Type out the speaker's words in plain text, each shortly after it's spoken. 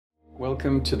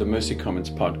Welcome to the Mercy Comments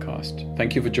podcast.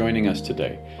 Thank you for joining us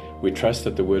today. We trust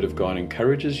that the Word of God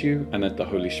encourages you and that the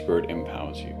Holy Spirit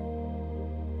empowers you.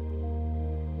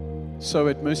 So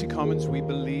at Mercy Commons, we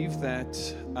believe that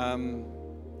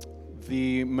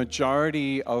the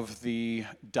majority of the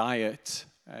diet,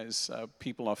 as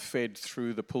people are fed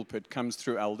through the pulpit, comes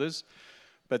through elders.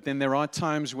 But then there are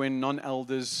times when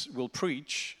non-elders will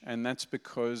preach, and that's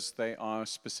because they are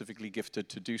specifically gifted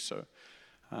to do so.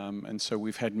 And so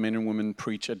we've had men and women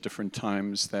preach at different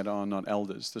times that are not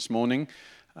elders. This morning,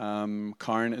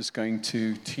 Karen is going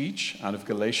to teach out of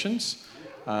Galatians.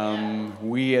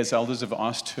 We as elders have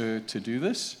asked her to do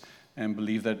this and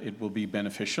believe that it will be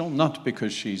beneficial, not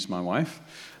because she's my wife.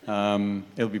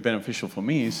 It'll be beneficial for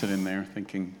me sitting there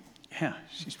thinking, yeah,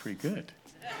 she's pretty good,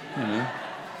 you know,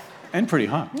 and pretty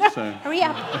hot. So. Hurry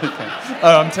up. Okay.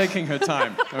 Oh, I'm taking her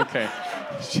time. Okay.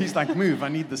 She's like, move, I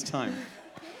need this time.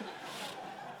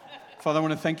 Father, I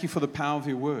want to thank you for the power of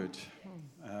your word.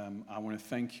 I want to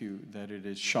thank you that it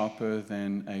is sharper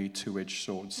than a two-edged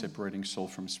sword, separating soul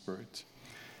from spirit.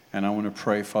 And I want to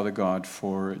pray, Father God,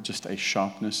 for just a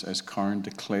sharpness as Karen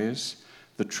declares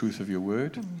the truth of your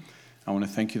word. I want to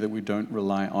thank you that we don't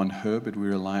rely on her, but we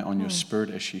rely on your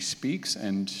spirit as she speaks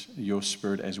and your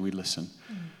spirit as we listen.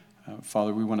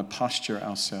 Father, we want to posture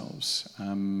ourselves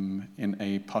in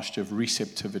a posture of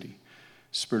receptivity.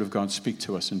 Spirit of God, speak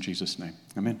to us in Jesus' name.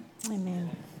 Amen. Amen.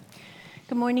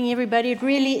 Good morning, everybody. It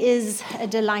really is a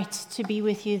delight to be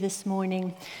with you this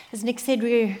morning. As Nick said,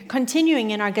 we're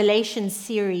continuing in our Galatians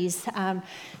series,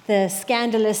 the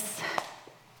scandalous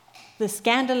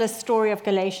story of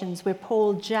Galatians, where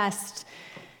Paul just,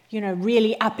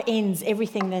 really upends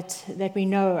everything that we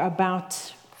know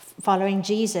about following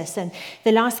Jesus. And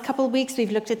the last couple of weeks, we've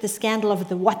looked at the scandal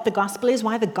of what the gospel is,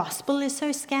 why the gospel is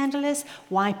so scandalous,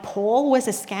 why Paul was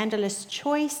a scandalous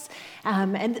choice.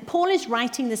 And Paul is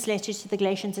writing this letter to the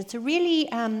Galatians. It's a really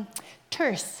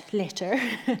terse letter.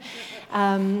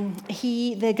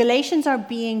 The Galatians are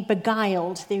being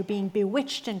beguiled. They're being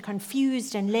bewitched and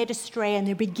confused and led astray, and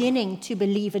they're beginning to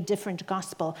believe a different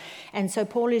gospel. And so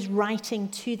Paul is writing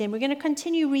to them. We're going to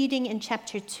continue reading in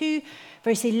chapter 2,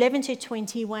 verse 11 to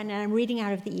 21, and I'm reading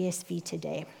out of the ESV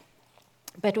today.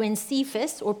 But when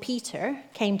Cephas, or Peter,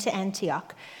 came to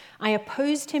Antioch, I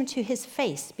opposed him to his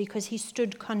face because he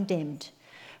stood condemned.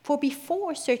 For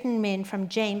before certain men from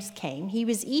James came, he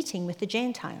was eating with the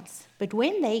Gentiles. But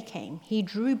when they came, he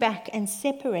drew back and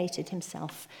separated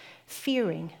himself,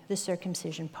 fearing the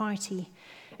circumcision party.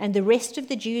 And the rest of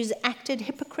the Jews acted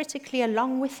hypocritically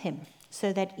along with him,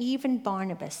 so that even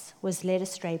Barnabas was led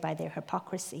astray by their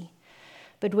hypocrisy.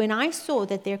 But when I saw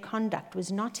that their conduct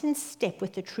was not in step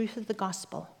with the truth of the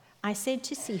gospel, I said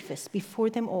to Cephas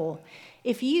before them all,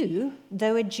 if you,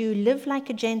 though a Jew, live like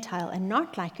a Gentile and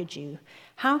not like a Jew,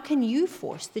 how can you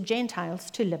force the Gentiles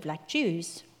to live like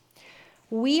Jews?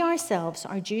 We ourselves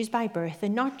are Jews by birth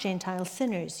and not Gentile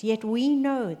sinners, yet we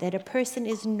know that a person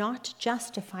is not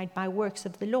justified by works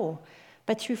of the law,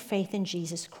 but through faith in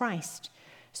Jesus Christ.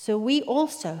 So we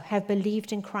also have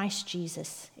believed in Christ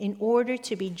Jesus, in order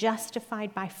to be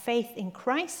justified by faith in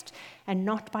Christ and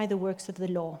not by the works of the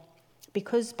law.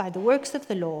 Because by the works of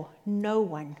the law, no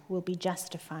one will be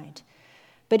justified.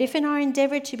 But if in our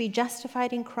endeavor to be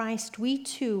justified in Christ, we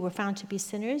too were found to be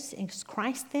sinners, is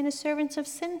Christ then a servant of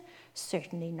sin?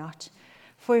 Certainly not.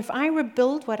 For if I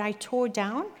rebuild what I tore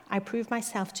down, I prove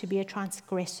myself to be a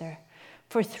transgressor.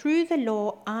 For through the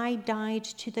law I died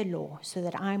to the law, so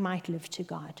that I might live to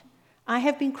God. I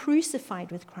have been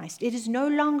crucified with Christ. It is no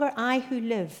longer I who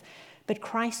live, but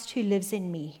Christ who lives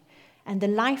in me. And the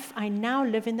life I now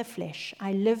live in the flesh,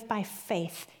 I live by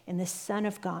faith in the Son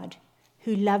of God,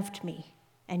 who loved me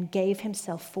and gave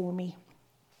himself for me.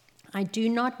 I do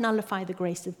not nullify the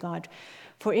grace of God,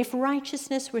 for if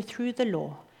righteousness were through the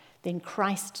law, then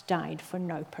Christ died for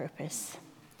no purpose.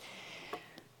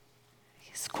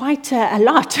 It's quite a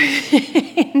lot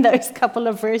in those couple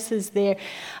of verses there.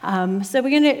 So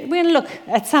we're going to look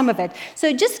at some of it.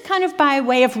 So just kind of by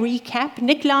way of recap,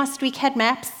 Nick last week had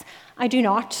maps. I do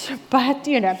not, but,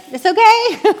 it's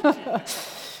okay.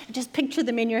 Just picture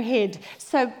them in your head.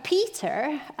 So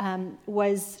Peter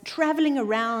was traveling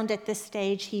around at this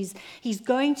stage. He's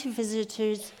going to visit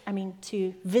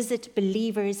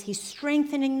believers. He's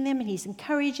strengthening them and he's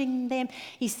encouraging them.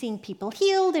 He's seeing people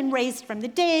healed and raised from the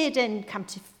dead and come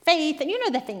to faith, and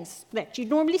the things that you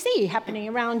normally see happening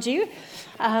around you.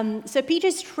 So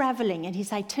Peter's traveling, and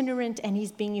he's itinerant, and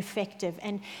he's being effective.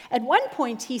 And at one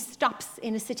point, he stops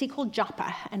in a city called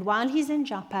Joppa. And while he's in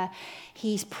Joppa,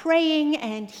 he's praying,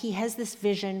 and he has this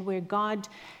vision where God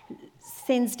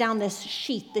sends down this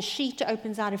sheet. The sheet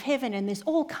opens out of heaven, and there's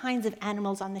all kinds of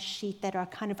animals on the sheet that are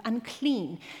kind of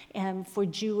unclean for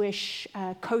Jewish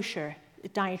kosher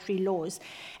dietary laws.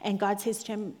 And God says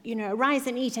to him, arise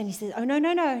and eat. And he says, oh,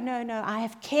 no. I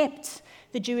have kept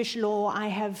the Jewish law. I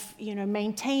have,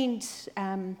 maintained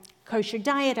kosher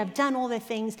diet. I've done all the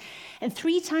things. And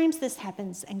 3 times this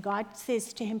happens. And God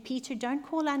says to him, Peter, don't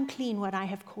call unclean what I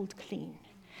have called clean.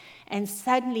 And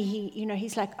suddenly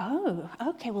he's like, oh,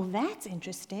 okay, well, that's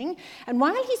interesting. And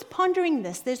while he's pondering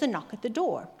this, there's a knock at the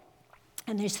door.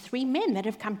 And there's 3 men that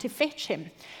have come to fetch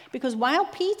him. Because while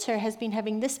Peter has been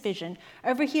having this vision,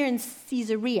 over here in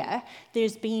Caesarea,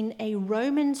 there's been a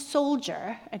Roman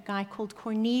soldier, a guy called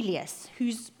Cornelius,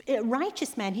 who's a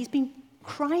righteous man. He's been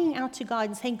crying out to God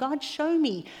and saying, God, show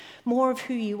me more of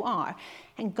who you are.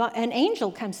 And an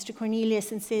angel comes to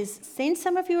Cornelius and says, send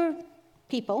some of your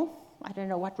people, I don't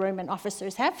know what Roman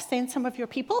officers have, send some of your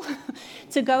people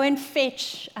to go and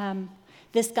fetch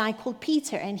this guy called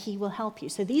Peter, and he will help you.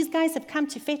 So these guys have come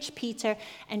to fetch Peter,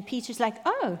 and Peter's like,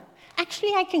 oh,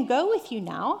 actually I can go with you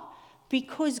now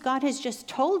because God has just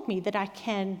told me that I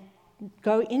can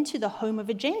go into the home of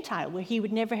a Gentile, where he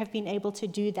would never have been able to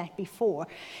do that before.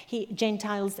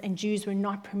 Gentiles and Jews were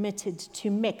not permitted to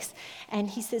mix. And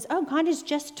he says, oh, God has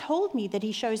just told me that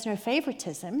he shows no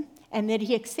favoritism and that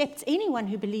he accepts anyone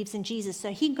who believes in Jesus.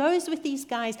 So he goes with these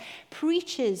guys,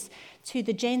 preaches to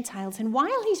the Gentiles. And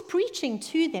while he's preaching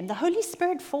to them, the Holy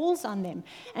Spirit falls on them.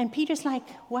 And Peter's like,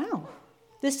 wow.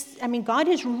 God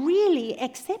has really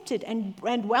accepted and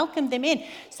welcomed them in.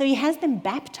 So he has them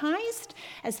baptized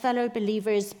as fellow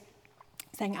believers,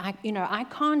 saying, I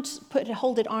can't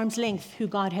hold at arm's length who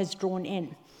God has drawn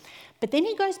in. But then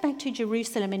he goes back to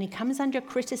Jerusalem, and he comes under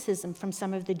criticism from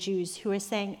some of the Jews who are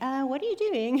saying, what are you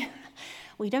doing?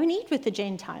 We don't eat with the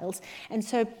Gentiles. And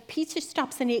so Peter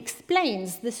stops and he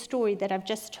explains the story that I've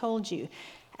just told you.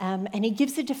 And he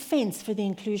gives a defense for the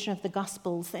inclusion of the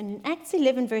Gospels. And in Acts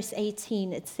 11, verse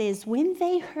 18, it says, when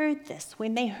they heard this,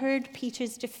 when they heard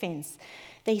Peter's defense,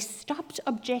 they stopped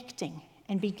objecting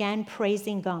and began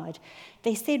praising God.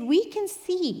 They said, we can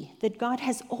see that God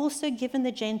has also given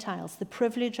the Gentiles the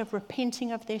privilege of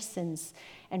repenting of their sins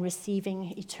and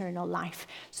receiving eternal life.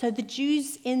 So the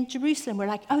Jews in Jerusalem were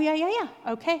like, oh, yeah,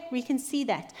 okay, we can see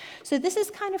that. So this is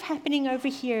kind of happening over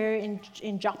here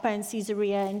in Joppa and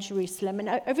Caesarea and Jerusalem.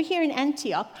 And over here in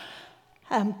Antioch,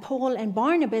 Paul and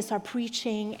Barnabas are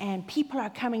preaching, and people are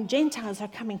coming, Gentiles are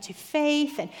coming to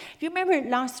faith. And if you remember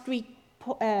last week,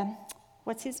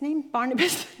 what's his name?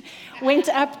 Barnabas went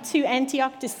up to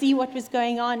Antioch to see what was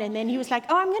going on, and then he was like,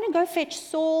 oh, I'm going to go fetch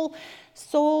Saul.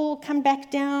 Saul, come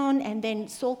back down, and then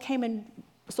Paul came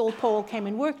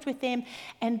and worked with them,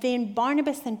 and then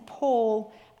Barnabas and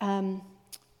Paul,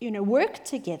 worked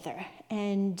together,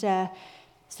 and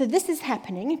so this is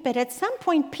happening. But at some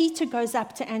point, Peter goes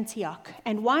up to Antioch,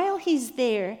 and while he's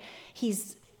there,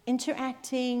 he's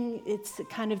interacting. It's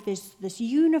kind of this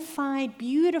unified,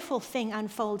 beautiful thing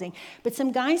unfolding. But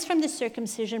some guys from the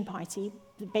circumcision party,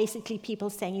 basically people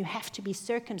saying you have to be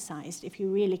circumcised if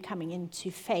you're really coming into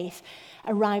faith,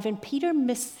 arrive, and Peter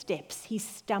missteps. He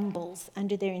stumbles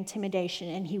under their intimidation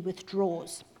and he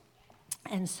withdraws.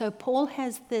 And so Paul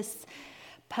has this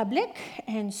public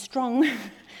and strong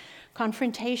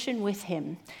confrontation with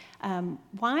him.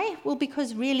 Why? Well,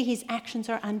 because really his actions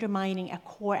are undermining a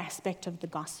core aspect of the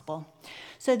gospel.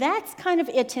 So that's kind of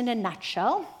it in a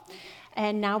nutshell.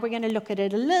 And now we're going to look at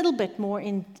it a little bit more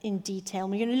in detail.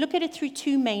 We're going to look at it through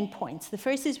 2 main points. The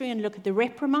first is we're going to look at the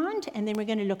reprimand, and then we're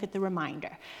going to look at the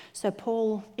reminder. So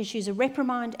Paul issues a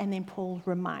reprimand, and then Paul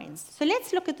reminds. So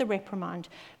let's look at the reprimand,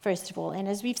 first of all. And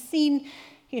as we've seen,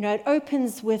 it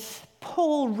opens with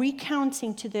Paul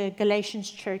recounting to the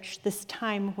Galatians church this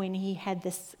time when he had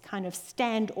this kind of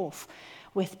standoff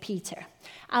with Peter.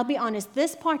 I'll be honest,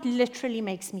 this part literally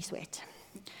makes me sweat.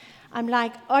 I'm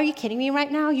like, are you kidding me right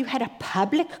now? You had a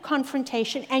public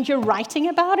confrontation and you're writing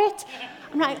about it?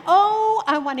 I'm like, oh,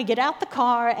 I want to get out the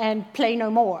car and play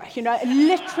no more.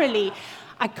 Literally,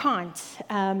 I can't.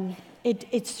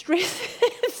 It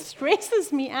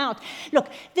stresses me out. Look,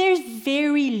 there's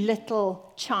very little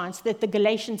chance that the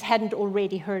Galatians hadn't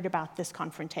already heard about this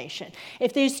confrontation.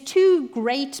 If there's 2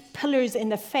 great pillars in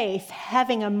the faith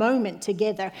having a moment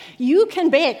together, you can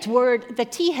bet the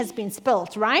tea has been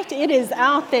spilt, right? It is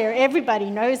out there. Everybody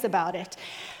knows about it.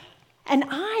 And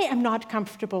I am not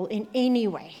comfortable in any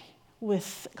way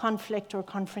with conflict or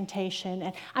confrontation.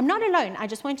 And I'm not alone. I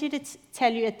just wanted to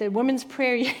tell you at the women's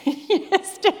prayer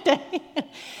yesterday,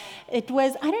 it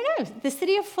was, I don't know, the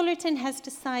city of Fullerton has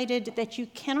decided that you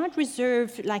cannot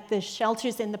reserve like the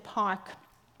shelters in the park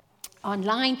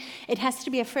online. It has to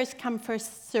be a first come,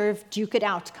 first serve, duke it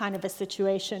out kind of a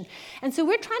situation. And so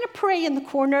we're trying to pray in the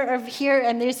corner of here,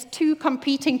 and there's two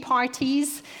competing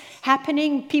parties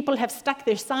happening. People have stuck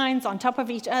their signs on top of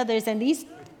each other's, and these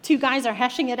two guys are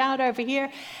hashing it out over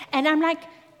here. And I'm like,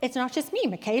 it's not just me.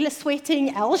 Michaela's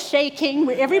sweating, Elle's shaking,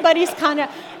 everybody's kind of...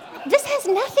 This has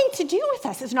nothing to do with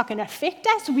us. It's not going to affect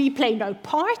us. We play no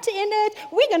part in it.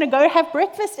 We're going to go have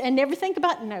breakfast and never think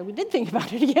about... No, we did think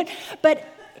about it again. But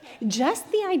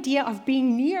just the idea of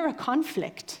being near a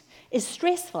conflict is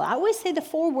stressful. I always say the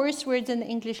 4 worst words in the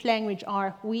English language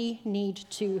are, we need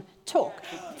to talk.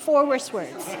 4 worst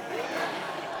words.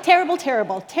 Terrible,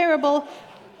 terrible, terrible.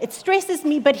 It stresses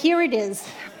me, but here it is.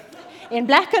 In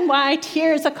black and white,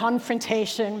 here's a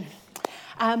confrontation.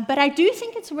 But I do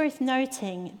think it's worth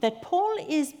noting that Paul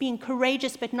is being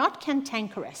courageous but not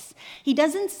cantankerous. He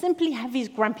doesn't simply have his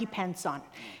grumpy pants on.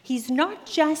 He's not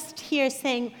just here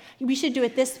saying, we should do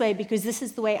it this way because this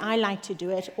is the way I like to do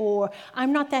it, or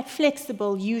I'm not that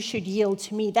flexible, you should yield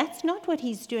to me. That's not what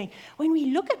he's doing. When we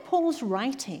look at Paul's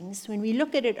writings, when we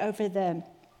look at it over the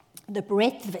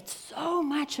breadth of it, so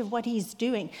much of what he's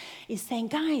doing is saying,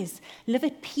 guys, live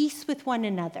at peace with one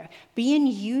another. Be in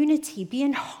unity. Be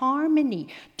in harmony.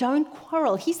 Don't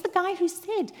quarrel. He's the guy who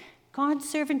said God's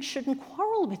servants shouldn't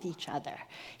quarrel with each other.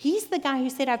 He's the guy who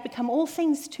said, I've become all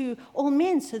things to all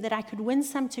men so that I could win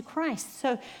some to Christ.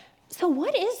 So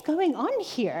what is going on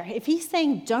here? If he's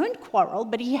saying don't quarrel,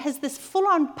 but he has this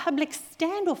full-on public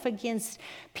standoff against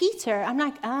Peter, I'm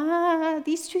like,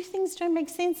 these two things don't make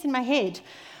sense in my head.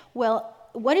 Well,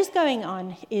 what is going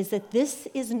on is that this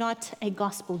is not a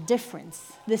gospel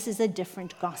difference. This is a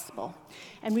different gospel.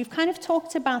 And we've kind of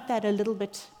talked about that a little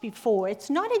bit before. It's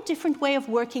not a different way of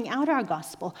working out our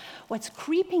gospel. What's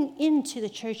creeping into the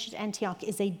church at Antioch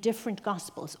is a different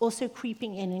gospel. It's also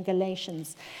creeping in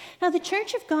Galatians. Now, the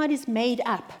church of God is made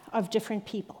up of different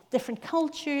people, different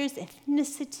cultures,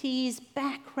 ethnicities,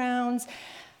 backgrounds,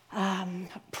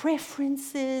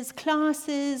 preferences,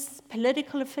 classes,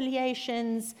 political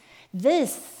affiliations.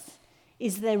 This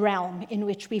is the realm in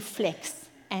which we flex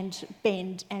and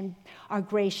bend and are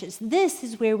gracious. This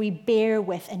is where we bear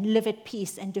with and live at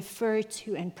peace and defer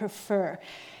to and prefer.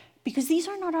 Because these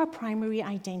are not our primary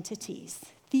identities.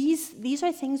 These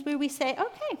are things where we say,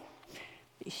 okay,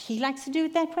 he likes to do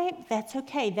it that way, that's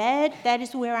okay. That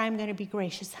is where I'm going to be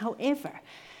gracious. However,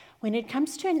 when it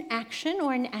comes to an action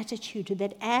or an attitude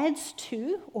that adds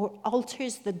to or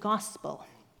alters the gospel,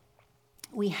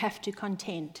 we have to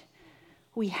contend.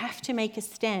 We have to make a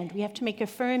stand. We have to make a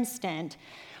firm stand.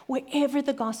 Wherever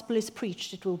the gospel is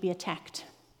preached, it will be attacked.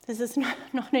 This is not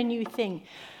a new thing.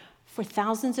 For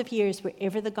thousands of years,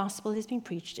 wherever the gospel has been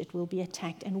preached, it will be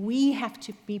attacked. And we have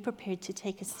to be prepared to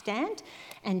take a stand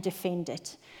and defend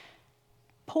it.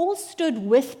 Paul stood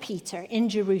with Peter in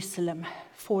Jerusalem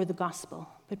for the gospel,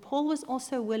 but Paul was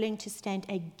also willing to stand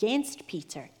against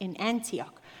Peter in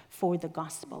Antioch for the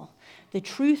gospel. The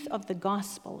truth of the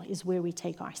gospel is where we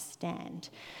take our stand.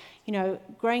 You know,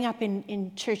 growing up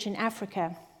in church in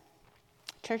Africa,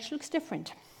 church looks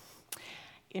different.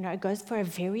 You know, it goes for a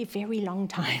very, very long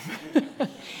time.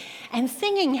 And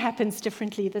singing happens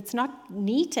differently. That's not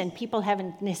neat, and people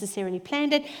haven't necessarily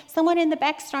planned it. Someone in the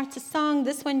back starts a song,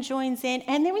 this one joins in,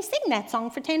 and then we sing that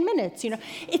song for 10 minutes. You know,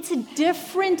 it's a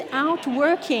different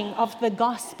outworking of the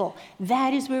gospel.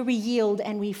 That is where we yield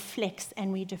and we flex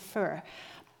and we defer.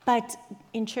 But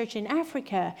in church in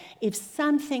Africa, if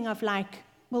something of like,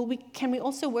 well, can we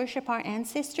also worship our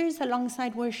ancestors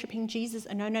alongside worshiping Jesus?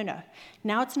 No.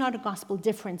 Now it's not a gospel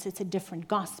difference, it's a different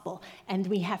gospel, and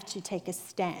we have to take a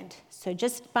stand. So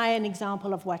just by an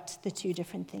example of what the two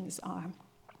different things are.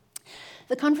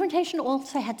 The confrontation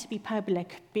also had to be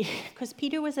public because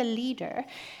Peter was a leader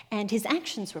and his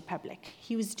actions were public.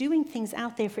 He was doing things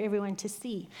out there for everyone to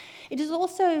see. It is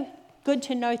also good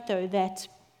to note, though, that,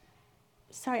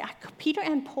 Peter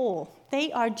and Paul,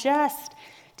 they are just...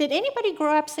 Did anybody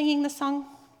grow up singing the song,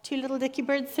 Two Little Dicky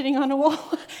Birds Sitting on a Wall?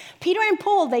 Peter and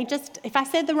Paul, if I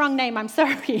said the wrong name, I'm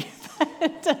sorry.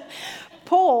 But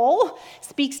Paul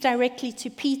speaks directly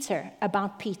to Peter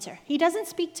about Peter. He doesn't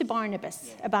speak to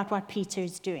Barnabas about what Peter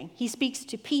is doing. He speaks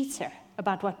to Peter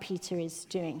about what Peter is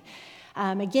doing.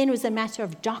 Again, it was a matter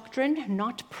of doctrine,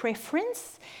 not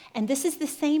preference. And this is the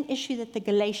same issue that the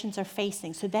Galatians are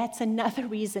facing. So that's another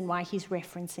reason why he's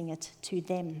referencing it to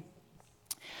them.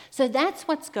 So that's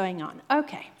what's going on.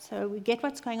 Okay, so we get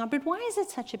what's going on, but why is it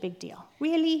such a big deal?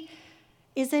 Really,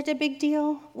 is it a big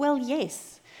deal? Well,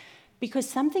 yes. because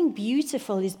something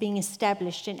beautiful is being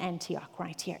established in Antioch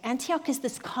right here. Antioch is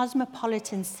this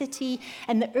cosmopolitan city,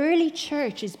 and the early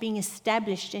church is being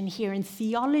established in here, and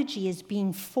theology is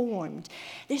being formed.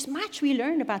 There's much we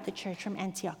learn about the church from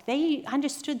Antioch. They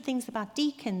understood things about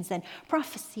deacons and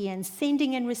prophecy and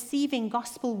sending and receiving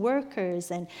gospel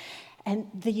workers, and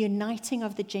the uniting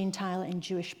of the Gentile and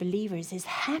Jewish believers is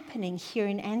happening here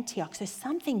in Antioch. So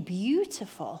something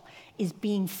beautiful is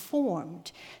being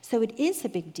formed. So it is a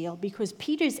big deal because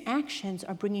Peter's actions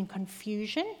are bringing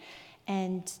confusion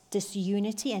and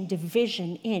disunity and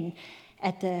division in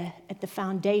at the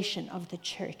foundation of the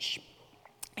church.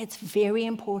 It's very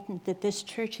important that this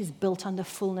church is built on the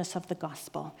fullness of the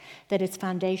gospel, that its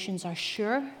foundations are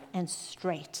sure and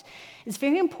straight. It's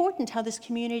very important how this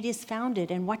community is founded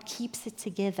and what keeps it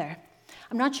together.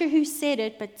 I'm not sure who said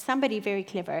it, but somebody very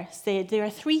clever said there are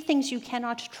 3 things you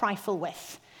cannot trifle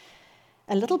with: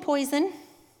 a little poison,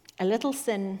 a little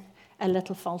sin, a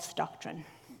little false doctrine.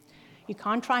 You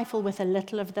can't trifle with a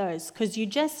little of those because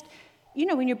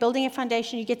when you're building a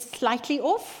foundation, you get slightly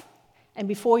off. And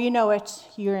before you know it,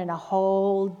 you're in a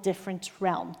whole different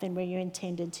realm than where you're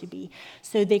intended to be.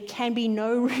 So there can be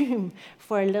no room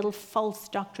for a little false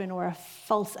doctrine or a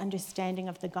false understanding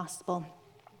of the gospel.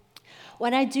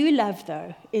 What I do love,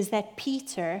 though, is that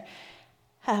Peter,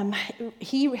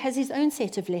 he has his own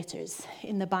set of letters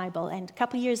in the Bible. And a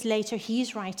couple of years later,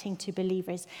 he's writing to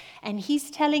believers. And he's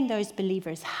telling those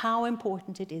believers how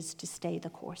important it is to stay the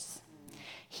course.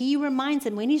 He reminds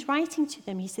them, when he's writing to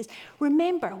them, he says,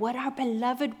 remember what our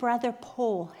beloved brother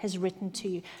Paul has written to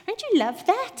you. Don't you love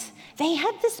that? They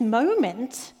had this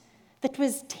moment that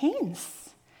was tense.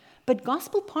 But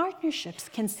gospel partnerships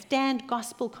can stand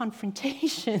gospel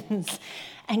confrontations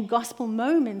and gospel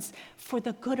moments for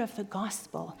the good of the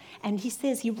gospel. And he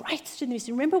writes to them, he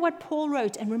says, remember what Paul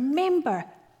wrote, and remember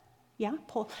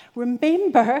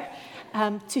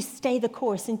to stay the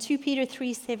course. In 2 Peter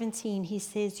 3:17, he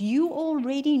says, you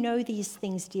already know these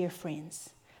things, dear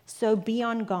friends, so be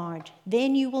on guard.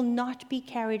 Then you will not be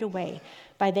carried away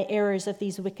by the errors of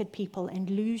these wicked people and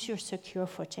lose your secure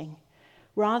footing.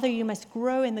 Rather, you must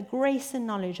grow in the grace and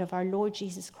knowledge of our Lord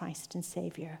Jesus Christ and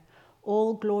Savior.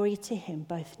 All glory to him,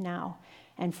 both now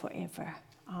and forever.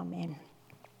 Amen.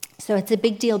 So it's a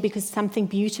big deal because something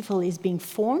beautiful is being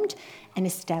formed and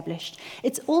established.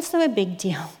 It's also a big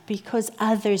deal because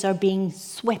others are being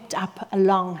swept up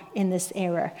along in this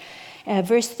error.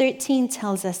 Verse 13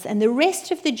 tells us, and the rest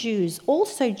of the Jews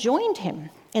also joined him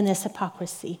in this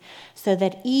hypocrisy, so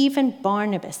that even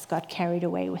Barnabas got carried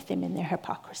away with them in their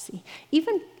hypocrisy.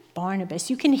 Even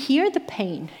Barnabas, you can hear the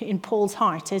pain in Paul's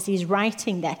heart as he's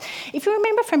writing that. If you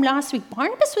remember from last week,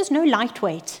 Barnabas was no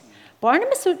lightweight.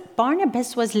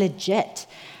 Barnabas was legit.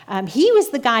 He was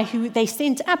the guy who they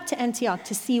sent up to Antioch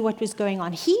to see what was going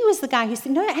on. He was the guy who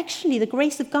said, no, actually, the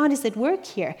grace of God is at work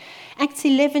here. Acts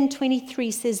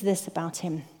 11:23 says this about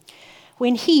him.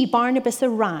 When he, Barnabas,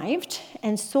 arrived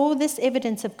and saw this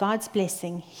evidence of God's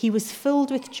blessing, he was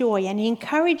filled with joy, and he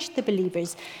encouraged the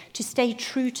believers to stay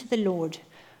true to the Lord.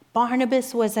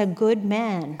 Barnabas was a good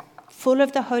man, full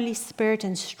of the Holy Spirit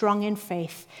and strong in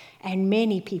faith, and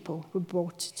many people were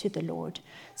brought to the Lord.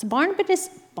 So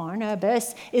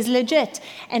Barnabas is legit.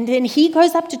 And then he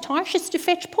goes up to Tarshish to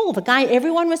fetch Paul, the guy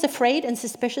everyone was afraid and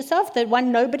suspicious of, the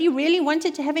one nobody really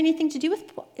wanted to have anything to do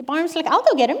with. Barnabas is like, I'll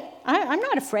go get him. I'm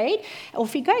not afraid.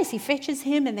 Off he goes. He fetches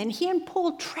him, and then he and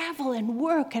Paul travel and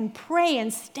work and pray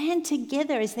and stand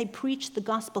together as they preach the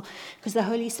gospel, because the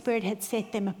Holy Spirit had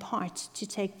set them apart to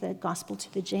take the gospel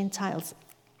to the Gentiles.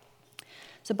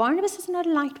 So Barnabas is not a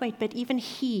lightweight, but even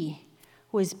he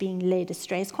was being led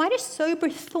astray. It's quite a sober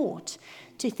thought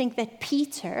to think that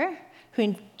Peter, who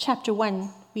in chapter 1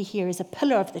 we hear is a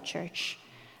pillar of the church,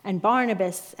 and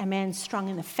Barnabas, a man strong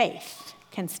in the faith,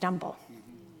 can stumble.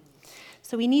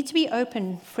 So we need to be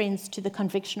open, friends, to the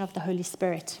conviction of the Holy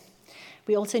Spirit.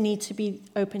 We also need to be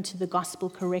open to the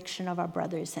gospel correction of our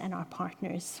brothers and our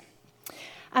partners.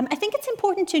 I think it's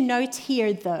important to note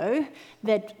here, though,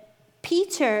 that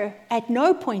Peter, at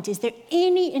no point is there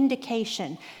any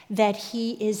indication that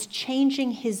he is changing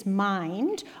his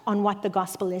mind on what the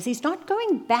gospel is. He's not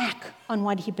going back on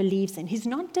what he believes in. He's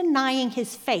not denying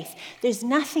his faith. There's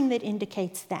nothing that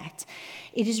indicates that.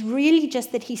 It is really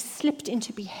just that he slipped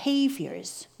into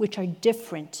behaviors which are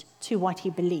different to what he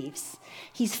believes.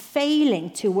 He's failing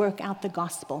to work out the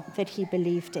gospel that he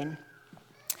believed in.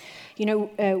 You know,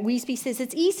 Weesby says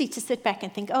it's easy to sit back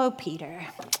and think, oh, Peter,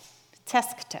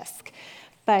 tusk.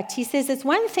 But he says it's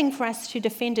one thing for us to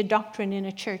defend a doctrine in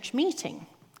a church meeting.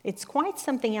 It's quite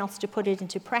something else to put it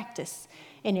into practice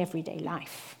in everyday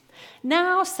life.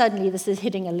 Now, suddenly, this is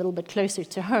hitting a little bit closer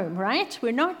to home, right?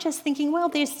 We're not just thinking, well,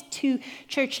 there's 2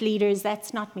 church leaders,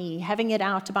 that's not me. Having it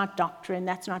out about doctrine,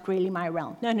 that's not really my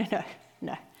realm.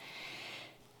 No.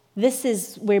 This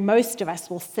is where most of us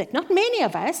will sit. Not many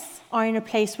of us are in a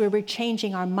place where we're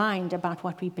changing our mind about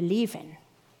what we believe in.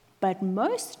 But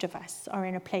most of us are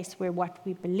in a place where what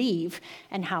we believe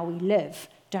and how we live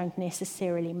don't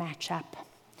necessarily match up.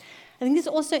 I think it's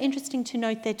also interesting to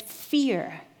note that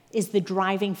fear is the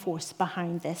driving force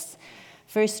behind this.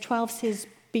 Verse 12 says,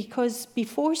 because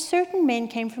before certain men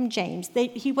came from James, they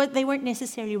weren't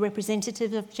necessarily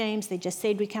representative of James, they just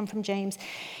said we come from James.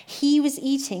 He was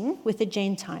eating with the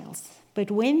Gentiles, but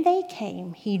when they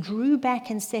came, he drew back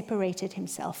and separated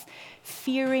himself,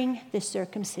 fearing the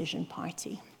circumcision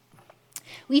party.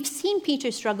 We've seen Peter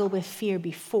struggle with fear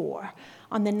before.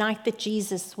 On the night that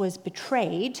Jesus was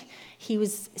betrayed, he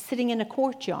was sitting in a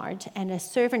courtyard, and a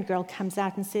servant girl comes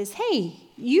out and says, hey,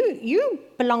 you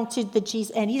belong to the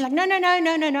Jesus. And he's like,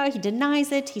 no. He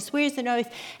denies it, he swears an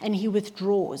oath, and he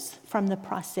withdraws from the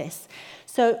process.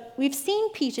 So we've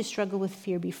seen Peter struggle with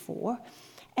fear before.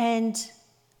 And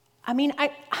I mean,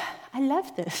 I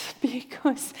love this,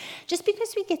 because just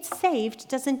because we get saved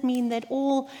doesn't mean that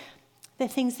all the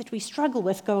things that we struggle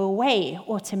with go away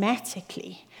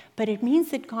automatically, but it means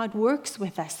that God works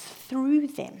with us through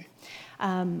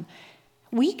them.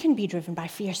 We can be driven by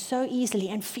fear so easily,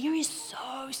 and fear is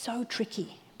so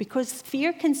tricky, because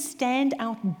fear can stand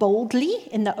out boldly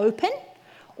in the open,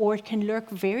 or it can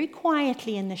lurk very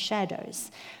quietly in the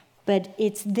shadows. But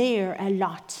it's there a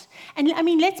lot. And I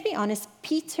mean, let's be honest,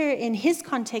 Peter in his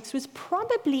context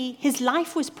his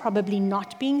life was probably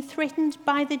not being threatened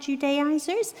by the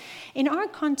Judaizers. In our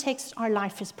context, our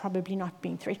life is probably not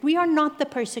being threatened. We are not the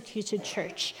persecuted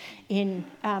church in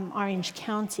Orange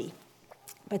County.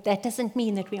 But that doesn't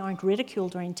mean that we aren't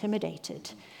ridiculed or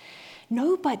intimidated.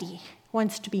 Nobody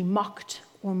wants to be mocked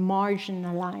or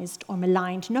marginalized or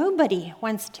maligned. Nobody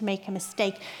wants to make a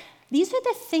mistake. These are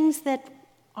the things that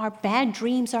our bad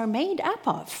dreams are made up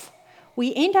of.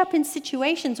 We end up in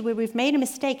situations where we've made a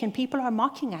mistake and people are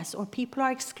mocking us, or people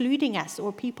are excluding us,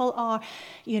 or people are,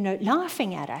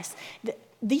 laughing at us.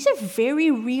 These are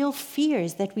very real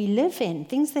fears that we live in,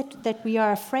 things that we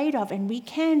are afraid of, and we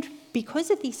can,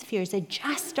 because of these fears,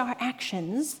 adjust our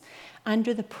actions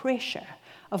under the pressure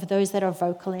of those that are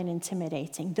vocal and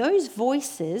intimidating. Those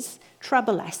voices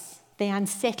trouble us. They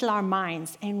unsettle our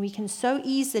minds, and we can so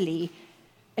easily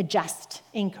adjust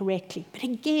incorrectly. But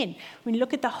again, when we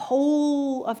look at the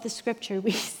whole of the scripture,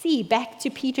 we see back to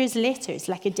Peter's letters,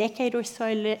 like a decade or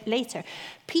so later,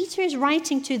 Peter is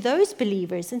writing to those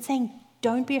believers and saying,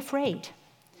 don't be afraid.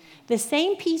 The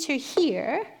same Peter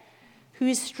here, who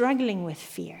is struggling with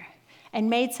fear and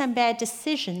made some bad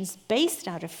decisions based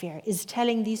out of fear, is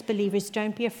telling these believers,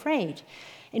 don't be afraid.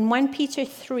 In 1 Peter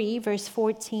 3, verse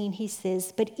 14, he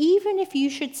says, but even if you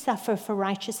should suffer for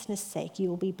righteousness' sake, you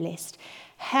will be blessed.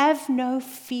 Have no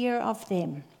fear of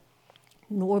them,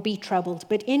 nor be troubled,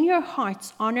 but in your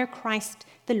hearts honor Christ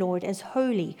the Lord as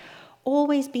holy,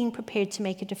 always being prepared to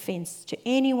make a defense to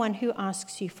anyone who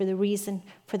asks you for the reason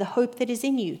for the hope that is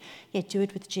in you, yet do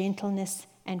it with gentleness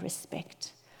and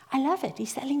respect. I love it.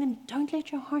 He's telling them, don't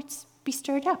let your hearts be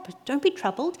stirred up. Don't be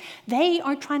troubled. They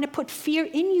are trying to put fear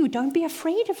in you. Don't be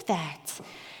afraid of that.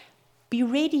 Be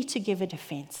ready to give a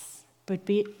defense, but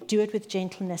do it with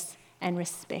gentleness and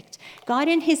respect. God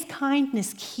in his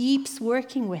kindness keeps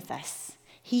working with us.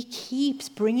 He keeps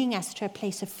bringing us to a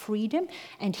place of freedom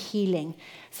and healing.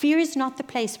 Fear is not the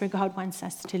place where God wants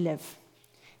us to live.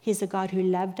 He's a God who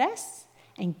loved us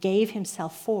and gave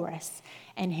himself for us,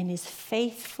 and in his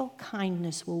faithful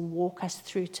kindness will walk us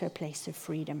through to a place of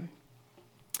freedom.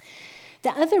 The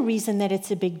other reason that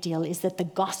it's a big deal is that the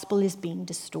gospel is being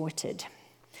distorted.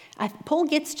 Paul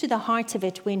gets to the heart of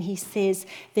it when he says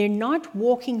they're not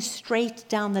walking straight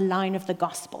down the line of the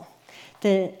gospel.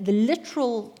 The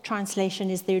literal translation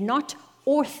is they're not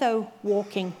ortho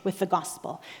walking with the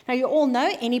gospel. Now, you all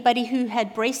know, anybody who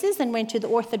had braces and went to the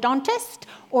orthodontist,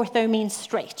 ortho means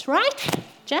straight, right,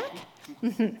 Jack?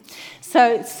 Mm-hmm.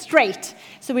 So straight.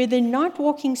 So where they're not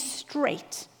walking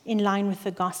straight in line with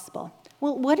the gospel.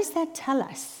 Well, what does that tell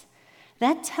us?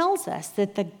 That tells us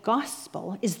that the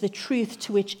gospel is the truth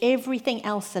to which everything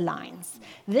else aligns.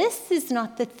 This is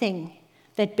not the thing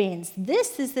that bends.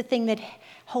 This is the thing that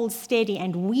holds steady,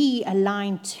 and we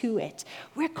align to it.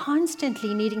 We're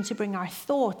constantly needing to bring our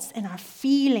thoughts and our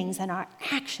feelings and our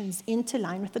actions into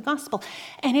line with the gospel.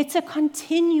 And it's a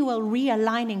continual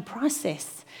realigning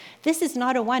process. This is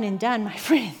not a one and done, my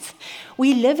friends.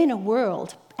 We live in a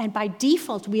world, And by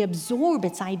default, we absorb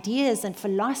its ideas and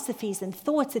philosophies and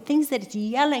thoughts, the things that it's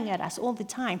yelling at us all the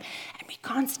time. And we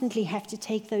constantly have to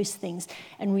take those things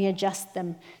and readjust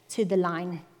them to the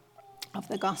line of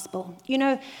the gospel. You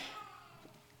know,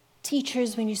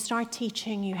 teachers, when you start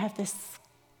teaching, you have this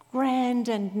grand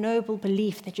and noble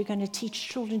belief that you're going to teach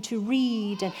children to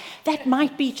read, and that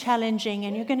might be challenging,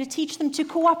 and you're going to teach them to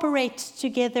cooperate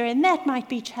together, and that might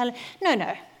be challenging.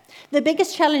 No. The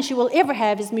biggest challenge you will ever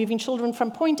have is moving children from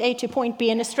point A to point B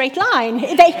in a straight line.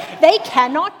 They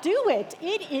cannot do it.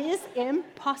 It is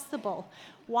impossible.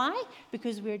 Why?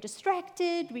 Because we're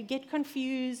distracted, we get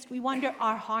confused, we wonder.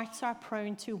 Our hearts are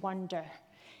prone to wander.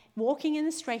 Walking in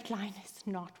a straight line is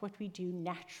not what we do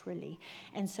naturally.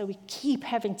 And so we keep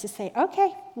having to say,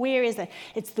 okay, where is it?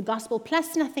 It's the gospel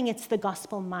plus nothing, it's the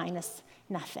gospel minus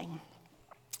nothing.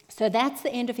 So that's the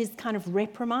end of his kind of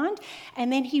reprimand. And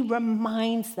then he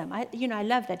reminds them. I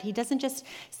love that. He doesn't just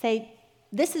say,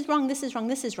 this is wrong, this is wrong,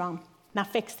 this is wrong. Now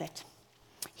fix it.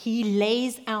 He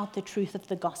lays out the truth of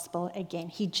the gospel again.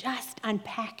 He just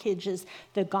unpackages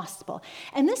the gospel.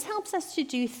 And this helps us to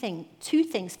do two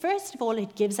things. First of all,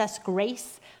 it gives us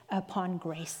grace upon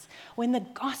grace. When the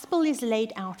gospel is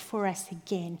laid out for us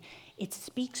again, it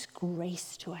speaks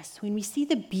grace to us. When we see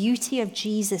the beauty of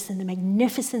Jesus and the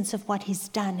magnificence of what he's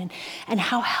done, and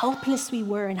how helpless we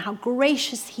were, and how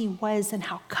gracious he was, and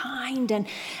how kind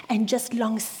and just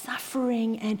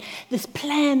long-suffering, and this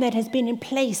plan that has been in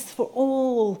place for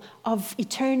all of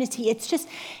eternity,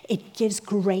 it gives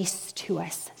grace to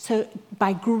us. So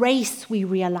by grace, we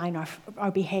realign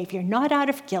our behavior, not out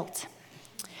of guilt.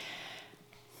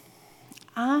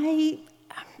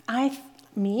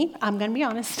 I'm going to be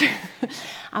honest.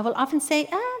 I will often say,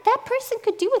 that person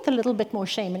could do with a little bit more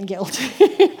shame and guilt.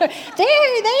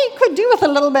 they could do with a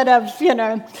little bit of,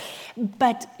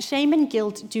 But shame and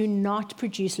guilt do not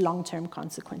produce long-term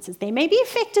consequences. They may be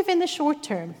effective in the short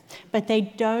term, but they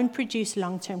don't produce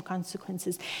long-term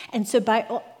consequences. And so by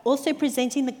also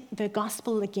presenting the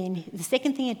gospel again, the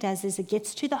second thing it does is it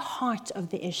gets to the heart of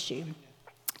the issue.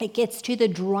 It gets to the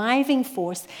driving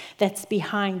force that's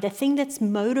behind, the thing that's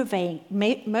motivating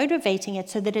it,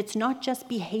 so that it's not just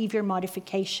behavior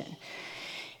modification.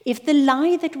 If the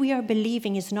lie that we are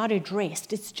believing is not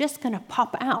addressed, it's just going to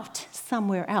pop out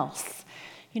somewhere else.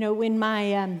 When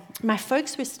my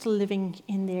folks were still living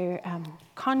in their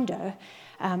condo,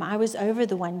 I was over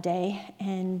the one day,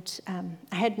 and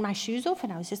I had my shoes off,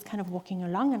 and I was just kind of walking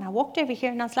along, and I walked over here,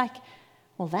 and I was like,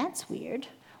 well, that's weird.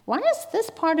 Why is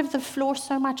this part of the floor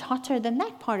so much hotter than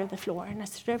that part of the floor? And I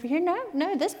stood over here,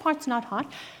 no, this part's not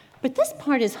hot, but this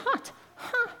part is hot.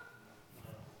 Huh.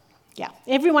 Yeah,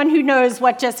 everyone who knows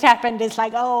what just happened is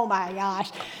like, oh my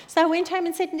gosh. So I went home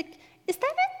and said, Nick, is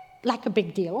that like a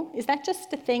big deal? Is that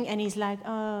just a thing? And he's like,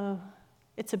 oh,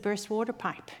 it's a burst water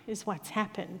pipe is what's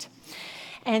happened.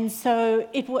 And so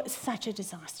it was such a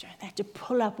disaster. They had to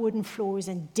pull up wooden floors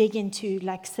and dig into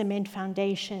like cement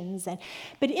foundations.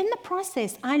 But in the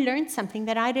process, I learned something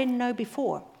that I didn't know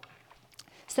before.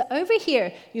 So over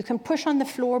here, you can push on the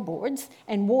floorboards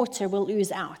and water will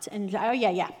ooze out. And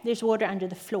there's water under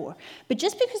the floor. But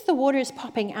just because the water is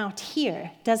popping out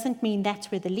here doesn't mean that's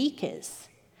where the leak is.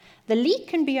 The leak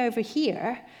can be over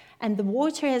here, and the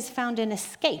water has found an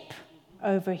escape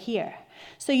over here.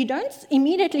 So you don't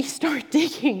immediately start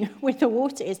digging where the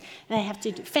water is.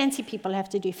 Fancy people have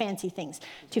to do fancy things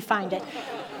to find it.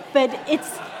 But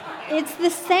it's the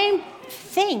same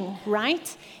thing,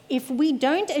 right? If we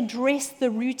don't address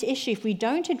the root issue, if we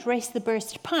don't address the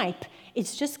burst pipe,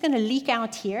 it's just going to leak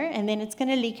out here, and then it's going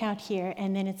to leak out here,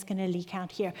 and then it's going to leak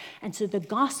out here. And so the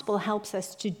gospel helps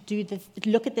us to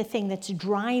look at the thing that's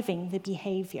driving the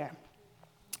behavior.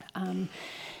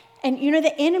 And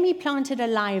the enemy planted a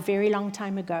lie a very long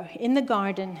time ago. In the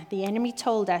garden, the enemy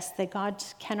told us that God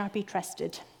cannot be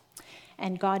trusted,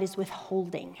 and God is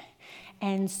withholding.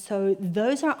 And so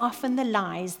those are often the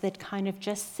lies that kind of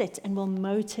just sit and will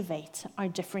motivate our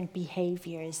different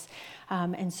behaviors.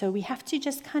 And so we have to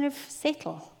just kind of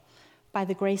settle by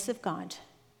the grace of God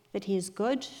that he is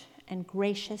good and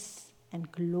gracious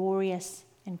and glorious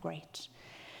and great.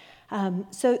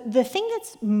 So the thing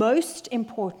that's most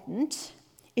important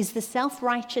is the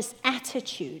self-righteous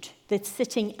attitude that's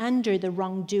sitting under the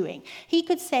wrongdoing. He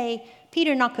could say,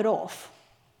 Peter, knock it off.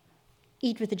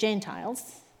 Eat with the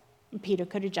Gentiles. Peter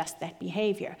could adjust that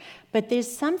behavior. But there's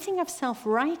something of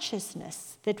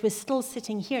self-righteousness that was still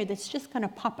sitting here that's just going to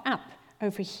pop up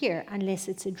over here unless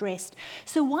it's addressed.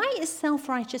 So why is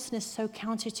self-righteousness so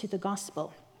counter to the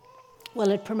gospel?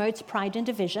 Well, it promotes pride and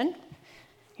division.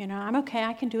 I'm okay,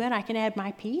 I can do it, I can add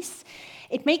my piece.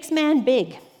 It makes man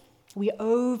big. We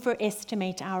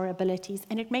overestimate our abilities,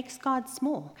 and it makes God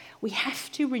small. We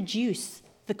have to reduce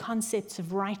the concepts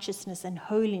of righteousness and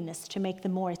holiness to make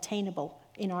them more attainable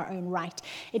in our own right.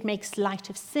 It makes light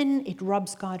of sin. It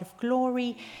robs God of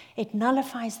glory. It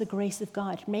nullifies the grace of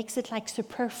God. It makes it like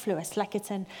superfluous, like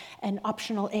it's an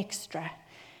optional extra.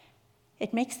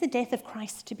 It makes the death of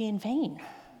Christ to be in vain,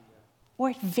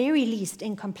 or at very least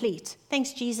incomplete.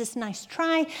 Thanks, Jesus, nice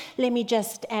try. Let me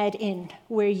just add in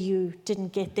where you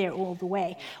didn't get there all the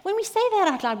way. When we say that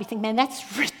out loud, we think, man,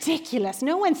 that's ridiculous.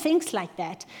 No one thinks like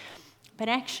that. But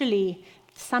actually,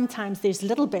 sometimes there's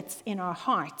little bits in our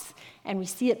hearts, and we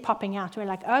see it popping out. We're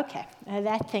like, okay,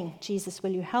 that thing, Jesus,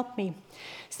 will you help me?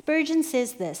 Spurgeon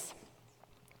says this: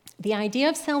 the idea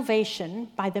of salvation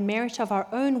by the merit of our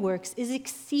own works is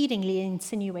exceedingly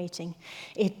insinuating.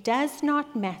 It does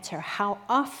not matter how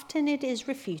often it is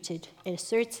refuted, it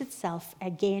asserts itself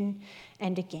again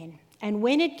and again. And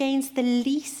when it gains the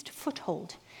least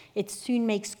foothold, it soon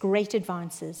makes great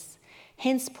advances.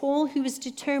 Hence, Paul, who was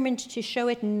determined to show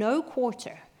it no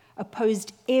quarter,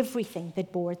 opposed everything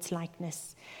that bore its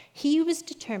likeness. He was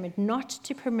determined not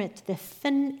to permit the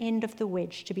thin end of the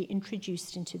wedge to be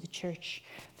introduced into the church,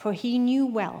 for he knew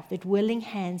well that willing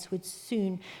hands would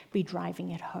soon be driving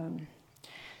it home.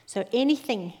 So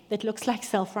anything that looks like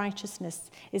self-righteousness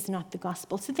is not the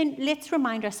gospel. So then let's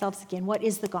remind ourselves again, what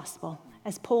is the gospel?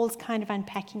 As Paul's kind of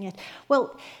unpacking it.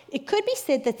 Well, it could be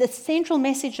said that the central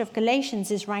message of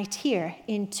Galatians is right here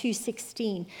in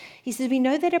 2:16. He says, we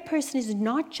know that a person is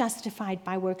not justified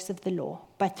by works of the law,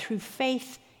 but through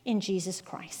faith in Jesus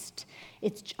Christ.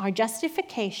 Our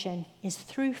justification is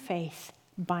through faith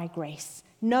by grace.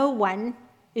 No one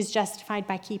is justified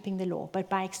by keeping the law, but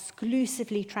by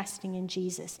exclusively trusting in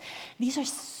Jesus. These are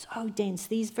so dense.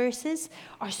 These verses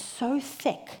are so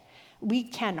thick. We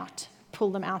cannot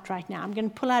pull them out right now. I'm going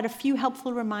to pull out a few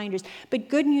helpful reminders. But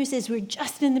good news is we're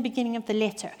just in the beginning of the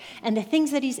letter. And the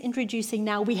things that he's introducing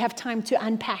now, we have time to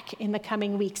unpack in the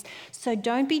coming weeks. So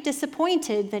don't be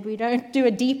disappointed that we don't do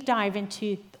a deep dive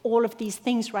into all of these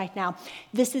things right now.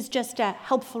 This is just a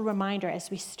helpful reminder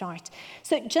as we start.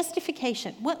 So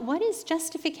justification. What is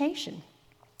justification?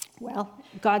 Well,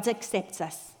 God accepts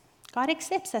us. God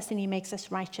accepts us and he makes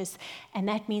us righteous. And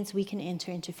that means we can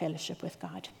enter into fellowship with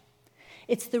God.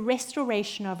 It's the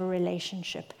restoration of a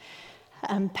relationship.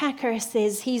 Packer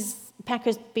says,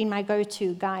 Packer's been my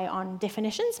go-to guy on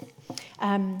definitions.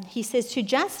 He says, to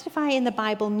justify in the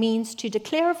Bible means to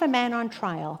declare of a man on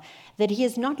trial that he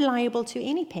is not liable to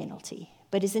any penalty,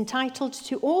 but is entitled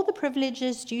to all the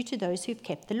privileges due to those who've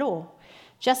kept the law.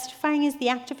 Justifying is the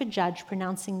act of a judge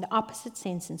pronouncing the opposite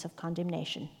sentence of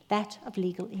condemnation, that of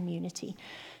legal immunity.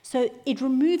 So it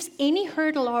removes any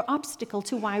hurdle or obstacle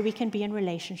to why we can be in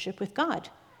relationship with God.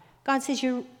 God says,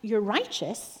 you're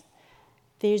righteous.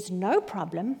 There's no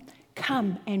problem.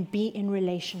 Come and be in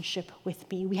relationship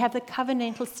with me. We have the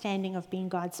covenantal standing of being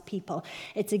God's people.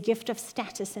 It's a gift of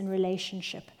status and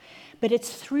relationship. But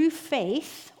it's through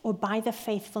faith or by the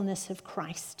faithfulness of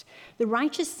Christ. The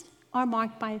righteous are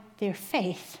marked by their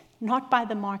faith, not by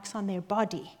the marks on their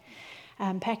body.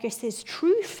 Packer says,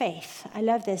 true faith, I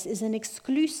love this, is an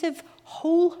exclusive,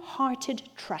 wholehearted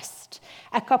trust,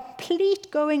 a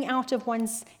complete going out of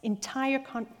oneself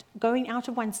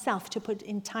to put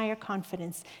entire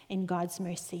confidence in God's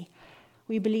mercy.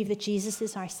 We believe that Jesus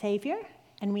is our Savior,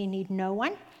 and we need no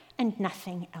one and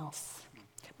nothing else.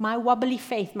 My wobbly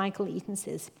faith, Michael Eaton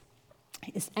says,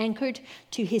 is anchored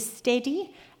to his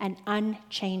steady and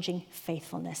unchanging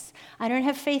faithfulness. I don't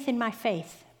have faith in my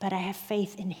faith, but I have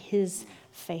faith in his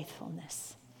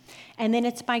faithfulness. And then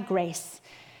it's by grace.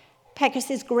 Packer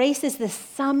says grace is the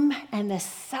sum and the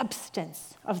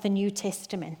substance of the New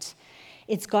Testament.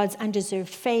 It's God's undeserved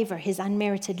favor, his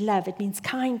unmerited love. It means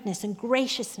kindness and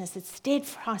graciousness. It's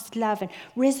steadfast love and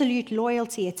resolute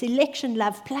loyalty. It's election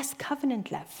love plus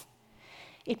covenant love.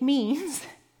 It means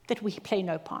that we play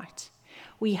no part.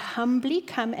 We humbly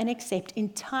come and accept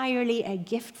entirely a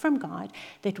gift from God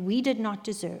that we did not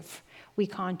deserve. We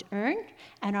can't earn,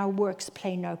 and our works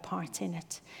play no part in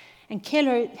it. And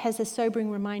Keller has a sobering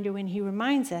reminder when he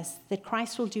reminds us that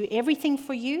Christ will do everything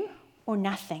for you or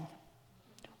nothing.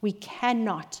 We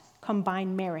cannot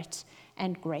combine merit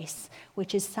and grace,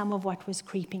 which is some of what was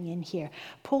creeping in here.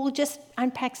 Paul just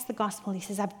unpacks the gospel. He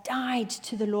says, I've died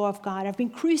to the law of God. I've been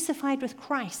crucified with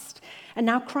Christ, and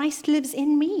now Christ lives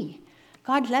in me.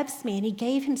 God loves me, and he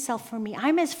gave himself for me.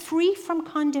 I'm as free from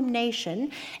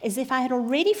condemnation as if I had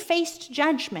already faced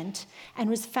judgment and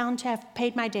was found to have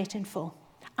paid my debt in full.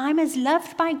 I'm as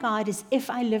loved by God as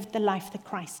if I lived the life that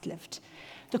Christ lived.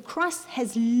 The cross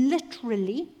has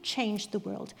literally changed the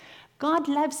world. God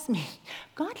loves me.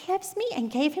 God loves me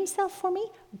and gave himself for me.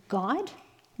 God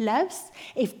loves.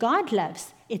 If God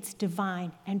loves, it's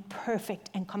divine and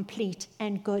perfect and complete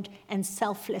and good and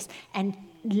selfless and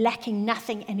lacking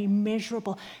nothing and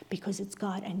immeasurable because it's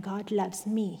God and God loves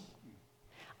me.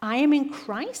 I am in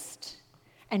Christ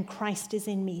and Christ is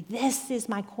in me. This is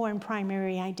my core and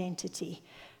primary identity.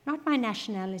 Not my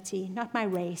nationality, not my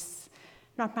race,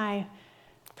 not my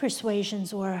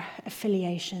persuasions or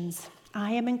affiliations.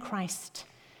 I am in Christ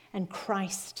and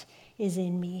Christ is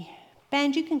in me.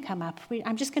 Band, you can come up.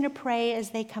 I'm just going to pray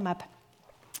as they come up.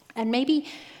 And maybe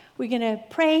we're going to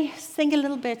pray, sing a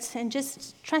little bit, and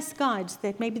just trust God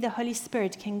that maybe the Holy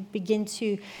Spirit can begin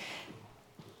to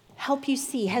help you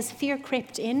see. Has fear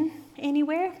crept in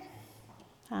anywhere?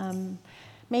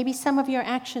 Maybe some of your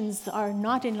actions are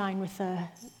not in line with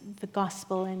the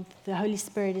gospel and the Holy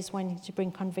Spirit is wanting to bring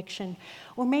conviction.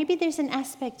 Or maybe there's an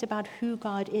aspect about who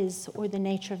God is or the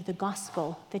nature of the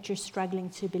gospel that you're struggling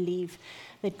to believe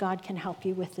that God can help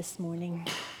you with this morning.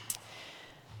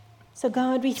 So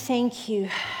God, we thank you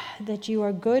that you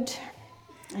are good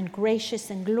and gracious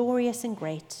and glorious and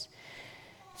great.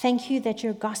 Thank you that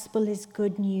your gospel is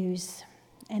good news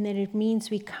and that it means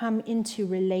we come into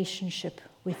relationship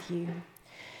with you.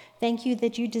 Thank you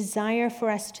that you desire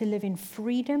for us to live in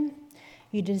freedom.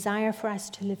 You desire for us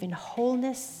to live in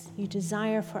wholeness. You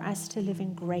desire for us to live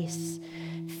in grace.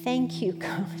 Thank you,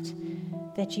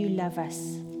 God, that you love us.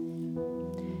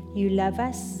 You love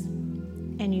us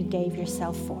and you gave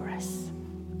yourself for us.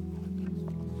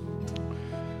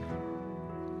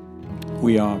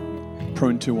 We are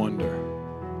prone to wonder.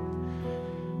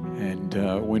 And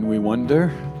when we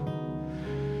wonder,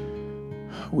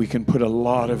 we can put a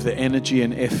lot of the energy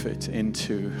and effort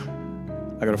into,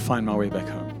 I got to find my way back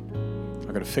home.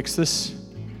 I got to fix this.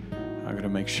 I got to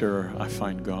make sure I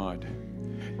find God.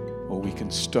 Or we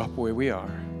can stop where we are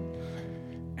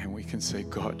and we can say,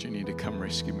 God, you need to come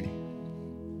rescue me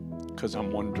because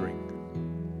I'm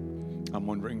wandering. I'm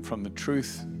wandering from the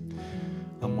truth.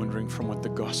 I'm wandering from what the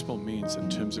gospel means in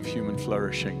terms of human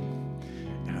flourishing.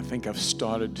 And I think I've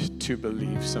started to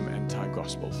believe some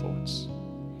anti-gospel thoughts.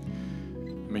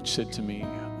 Mitch said to me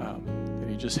that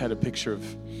he just had a picture of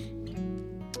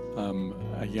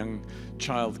a young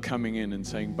child coming in and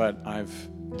saying, but I've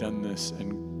done this,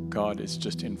 and God is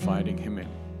just inviting him in,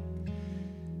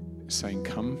 saying,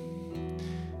 come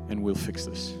and we'll fix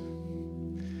this.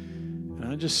 And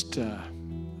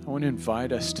I want to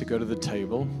invite us to go to the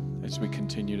table as we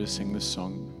continue to sing this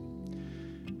song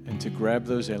and to grab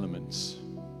those elements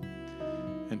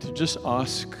and to just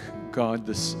ask God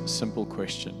this simple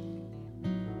question.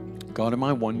 God, am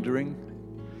I wondering?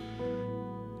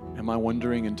 Am I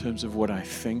wondering in terms of what I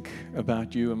think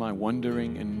about you? Am I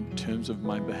wondering in terms of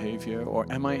my behavior? Or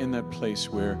am I in that place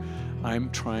where I'm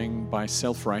trying by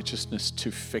self-righteousness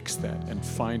to fix that and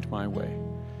find my way?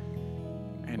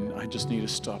 And I just need to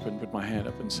stop and put my hand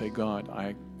up and say, God,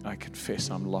 I confess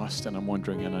I'm lost and I'm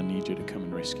wandering and I need you to come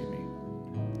and rescue me.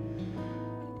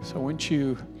 So won't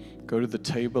you go to the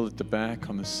table at the back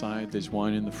on the side? There's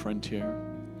wine in the front here.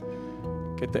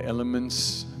 Get the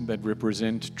elements that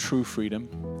represent true freedom,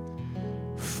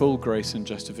 full grace and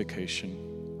justification.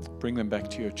 Bring them back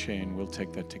to your chair and we'll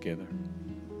take that together.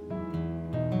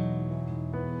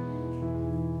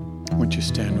 Won't you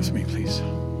stand with me, please?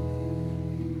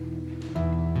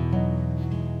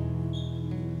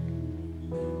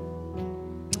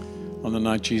 On the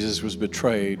night Jesus was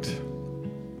betrayed,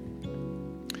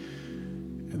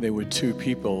 there were two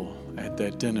people at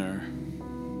that dinner.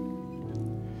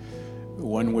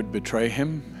 One would betray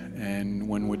him and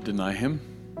one would deny him.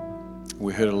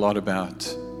 We heard a lot about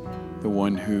the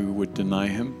one who would deny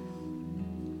him.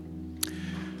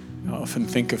 I often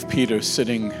think of Peter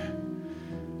sitting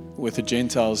with the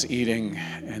Gentiles eating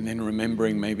and then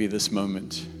remembering maybe this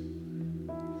moment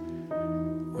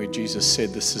where Jesus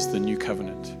said, this is the new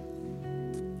covenant.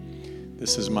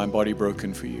 This is my body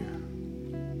broken for you.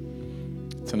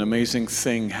 It's an amazing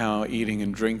thing how eating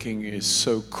and drinking is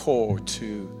so core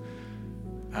to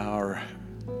our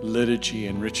liturgy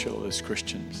and ritual as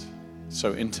Christians. It's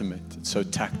so intimate, it's so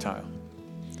tactile.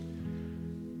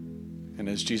 And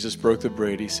as Jesus broke the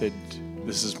bread, he said,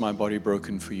 this is my body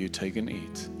broken for you, take and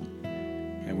eat.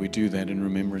 And we do that in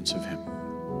remembrance of him.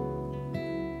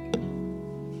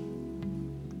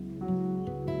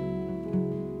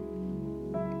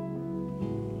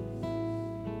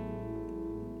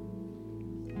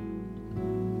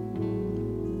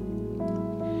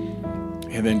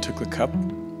 He then took the cup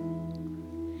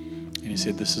and he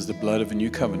said, this is the blood of a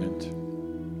new covenant.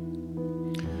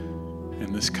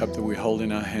 And this cup that we hold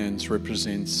in our hands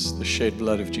represents the shed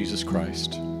blood of Jesus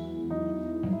Christ,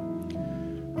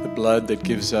 The blood that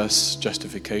gives us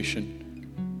justification,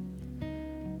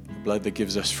 the blood that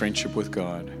gives us friendship with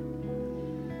God,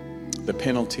 the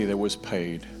penalty that was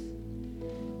paid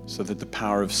so that the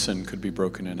power of sin could be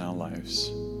broken in our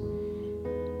lives.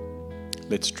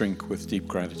 Let's drink with deep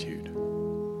gratitude.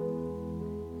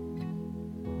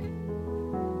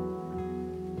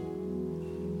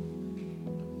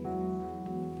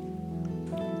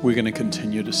 We're going to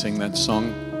continue to sing that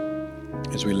song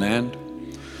as we land.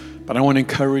 But I want to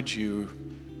encourage you,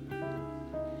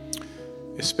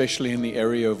 especially in the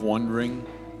area of wandering,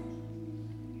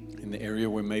 in the area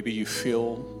where maybe you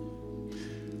feel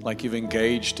like you've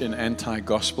engaged in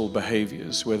anti-gospel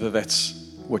behaviors, whether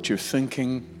that's what you're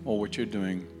thinking or what you're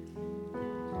doing,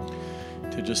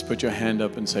 to just put your hand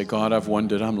up and say, God, I've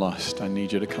wandered, I'm lost, I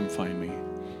need you to come find me.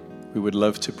 We would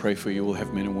love to pray for you. We'll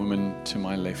have men and women to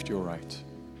my left, your right.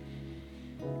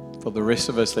 For the rest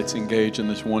of us, let's engage in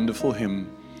this wonderful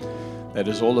hymn that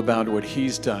is all about what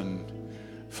He's done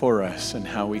for us and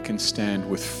how we can stand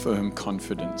with firm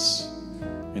confidence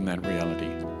in that reality.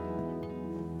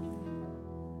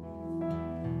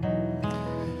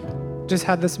 Just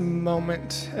had this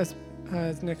moment as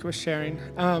Nick was sharing.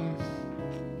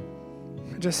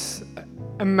 Just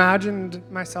imagined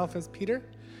myself as Peter,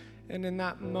 and in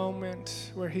that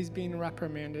moment where he's being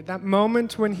reprimanded, that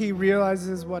moment when he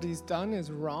realizes what he's done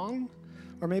is wrong,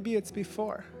 or maybe it's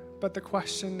before, but the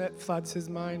question that floods his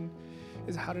mind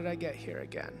is, how did I get here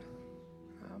again?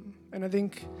 And I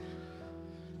think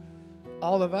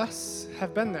all of us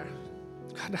have been there.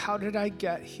 God, how did I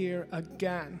get here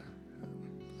again?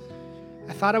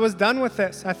 I thought I was done with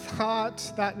this. I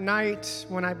thought that night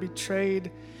when I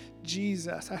betrayed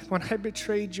Jesus, when I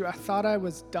betrayed you, I thought I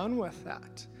was done with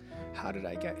that. How did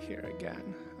I get here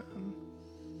again?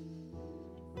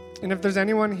 And if there's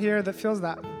anyone here that feels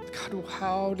that, God,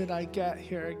 how did I get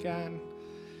here again?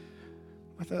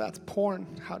 Whether that's porn,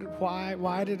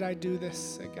 why did I do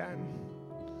this again?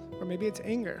 Or maybe it's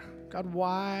anger. God,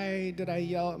 why did I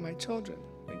yell at my children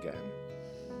again?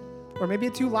 Or maybe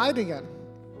it's you lied again.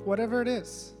 Whatever it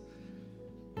is,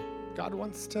 God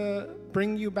wants to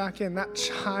bring you back in. That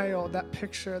child, that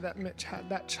picture that Mitch had,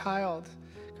 that child,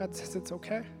 God says, it's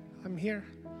okay. I'm here.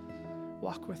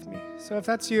 Walk with me. So if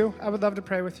that's you, I would love to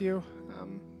pray with you.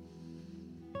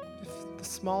 If the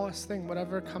smallest thing,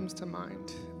 whatever comes to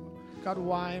mind, God,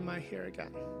 why am I here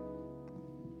again?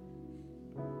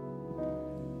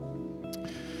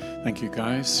 Thank you,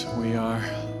 guys. We are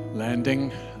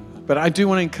landing. But I do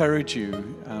want to encourage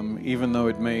you, even though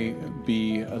it may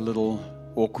be a little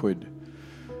awkward,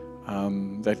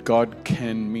 that God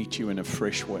can meet you in a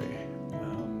fresh way.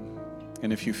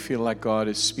 And if you feel like God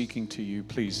is speaking to you,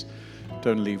 please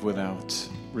don't leave without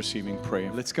receiving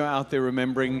prayer. Let's go out there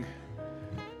remembering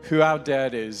who our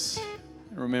dad is,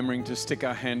 remembering to stick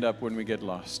our hand up when we get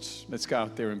lost. Let's go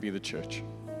out there and be the church.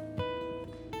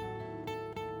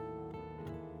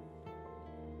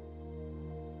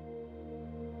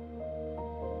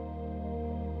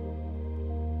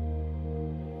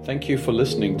 Thank you for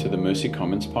listening to the Mercy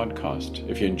Commons podcast.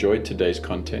 If you enjoyed today's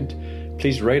content,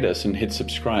 please rate us and hit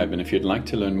subscribe. And if you'd like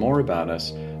to learn more about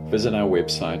us, visit our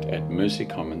website at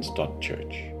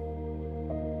mercycommons.church.